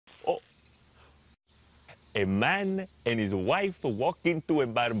A man and his wife walk into a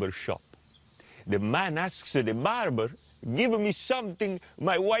barber shop. The man asks the barber, "Give me something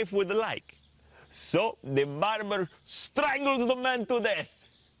my wife would like." So the barber strangles the man to death.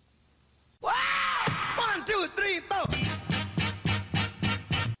 Wow! 1, 2, 3, 4.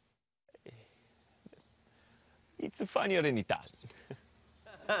 It's funnier in Italian.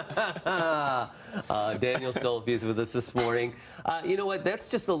 Daniel Stolfi is with us this morning. You know what? That's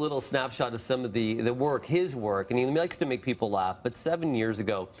just a little snapshot of some of the work, his work, and he likes to make people laugh. But 7 years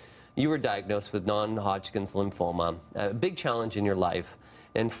ago, you were diagnosed with non-Hodgkin's lymphoma, a big challenge in your life.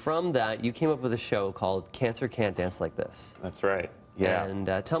 And from that, you came up with a show called Cancer Can't Dance Like This. That's right. Yeah. And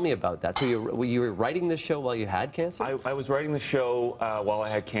tell me about that. So you were writing this show while you had cancer? I was writing the show while I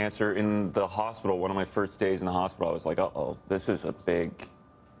had cancer in the hospital. One of my first days in the hospital, I was like, uh-oh, this is a big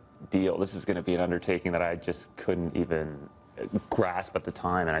deal. This is going to be an undertaking that I just couldn't even grasp at the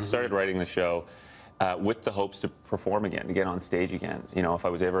time. And I started writing the show with the hopes to perform again, to get on stage again. You know, if I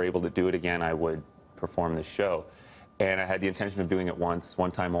was ever able to do it again, I would perform the show. And I had the intention of doing it once,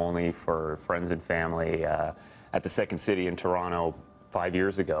 one time only, for friends and family at the Second City in Toronto 5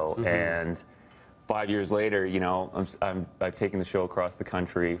 years ago. And 5 years later, you know, I've taken the show across the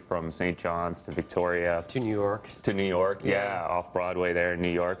country from St. John's to Victoria. To New York. To New York, yeah, off Broadway there in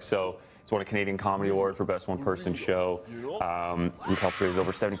New York. So it's won a Canadian Comedy Award for Best One-Person Show. We've helped raise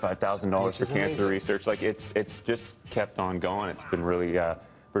over $75,000 for cancer research. Like, it's just kept on going. It's been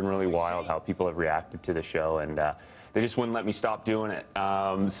really wild how people have reacted to the show, and they just wouldn't let me stop doing it.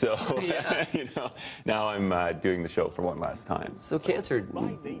 You know, now I'm doing the show for one last time. So cancer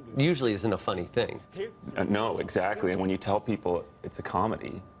usually isn't a funny thing. No, exactly. And when you tell people it's a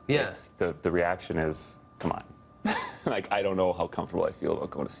comedy, the reaction is, come on. Like, I don't know how comfortable I feel about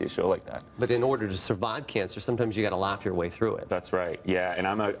going to see a show like that. But in order to survive cancer, sometimes you got to laugh your way through it. That's right. Yeah, and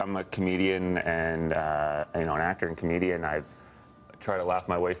I'm a comedian and you know, an actor and comedian. I try to laugh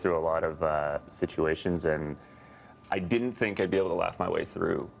my way through a lot of situations, and I didn't think I'd be able to laugh my way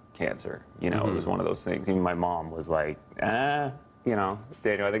through cancer. You know, it was one of those things. Even my mom was like, you know,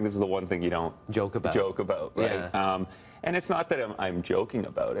 Daniel, I think this is the one thing you don't joke about, right? Yeah. And it's not that I'm joking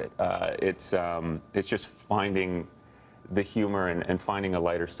about it. It's just finding the humor and finding a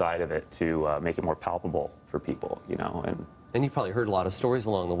lighter side of it to make it more palpable for people, you know. And you've probably heard a lot of stories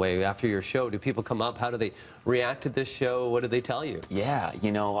along the way. After your show, do people come up? How do they react to this show? What do they tell you? Yeah,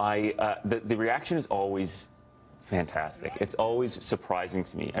 you know, the reaction is always fantastic. It's always surprising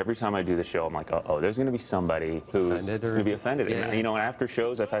to me. Every time I do the show, I'm like, oh, there's going to be somebody who's going to be offended. Yeah. And, you know, and after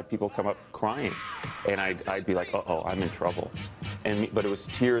shows, I've had people come up crying, and I'd be like, oh, I'm in trouble. But it was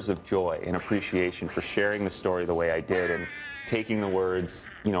tears of joy and appreciation for sharing the story the way I did and taking the words,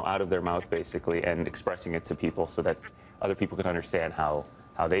 you know, out of their mouth, basically, and expressing it to people so that other people could understand how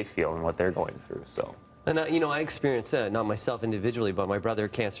they feel and what they're going through. So. And you know, I experienced not myself individually, but my brother,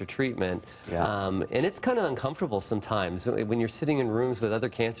 cancer treatment. Yeah. And it's kind of uncomfortable sometimes when you're sitting in rooms with other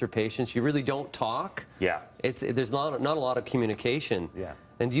cancer patients. You really don't talk. Yeah. There's not a lot of communication. Yeah.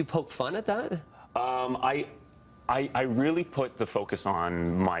 And do you poke fun at that? I really put the focus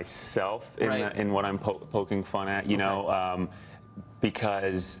on myself in what I'm poking fun at. You know,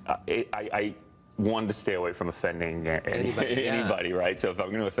 because I wanted to stay away from offending anybody, right? So if I'm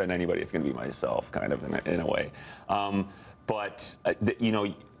going to offend anybody, it's going to be myself, kind of in a way. You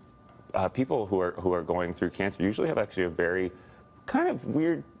know, people who are going through cancer usually have actually a very kind of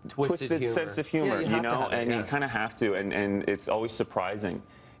weird, twisted sense of humor, you know, and you kind of have to, and it's always surprising.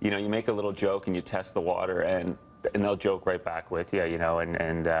 You know, you make a little joke and you test the water, and they'll joke right back with you, you know,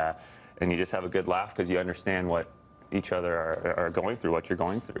 and you just have a good laugh because you understand what each other are going through, what you're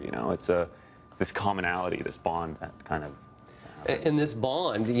going through. You know, it's this commonality, this bond that kind of. And this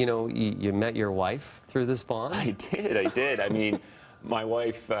bond, you know, you met your wife through this bond? I did. I mean, my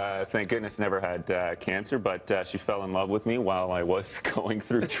wife, thank goodness, never had cancer, but she fell in love with me while I was going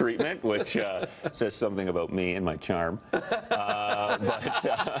through treatment, which says something about me and my charm. Or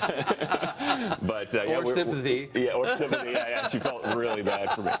sympathy. Or sympathy. Yeah, she felt really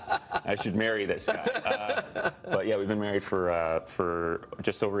bad for me. I should marry this guy. But yeah, we've been married for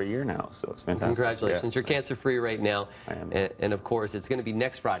just over a year now, so it's fantastic. Congratulations. You're cancer-free right now. I am. And of course, it's going to be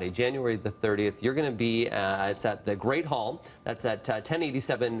next Friday, January the 30th. You're going to be, it's at the Great Hall. That's at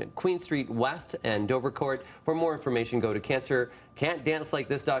 1087 Queen Street West and Dovercourt. For more information, go to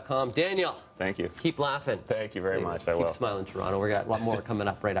cancercan'tdancelikethis.com. Daniel. Thank you. Keep laughing. Thank you very much. I will. Keep smiling, Toronto. We got a lot more coming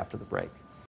up right after the break.